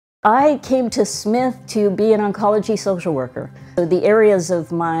I came to Smith to be an oncology social worker. So the areas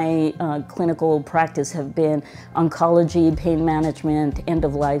of my clinical practice have been oncology, pain management,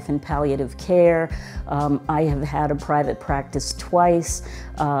 end-of-life and palliative care. I have had a private practice twice.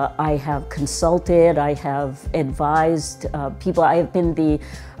 I have consulted, I have advised people. I have been the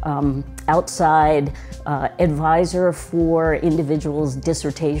outside advisor for individuals'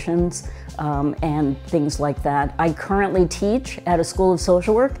 dissertations and things like that. I currently teach at a school of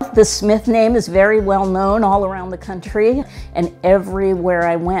social work. The Smith name is very well known all around the country, and everywhere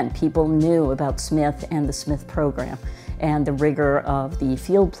I went, people knew about Smith and the Smith program and the rigor of the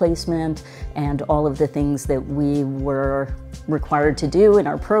field placement and all of the things that we were required to do in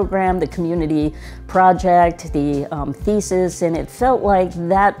our program, the community project, the thesis, and it felt like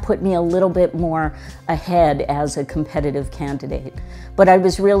that put me a little bit more ahead as a competitive candidate. But I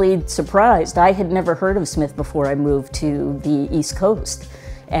was really surprised. I had never heard of Smith before I moved to the East Coast,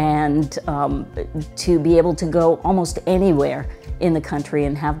 and to be able to go almost anywhere in the country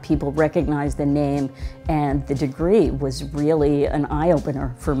and have people recognize the name and the degree was really an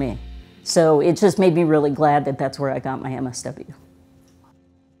eye-opener for me. So it just made me really glad that that's where I got my M.S.W.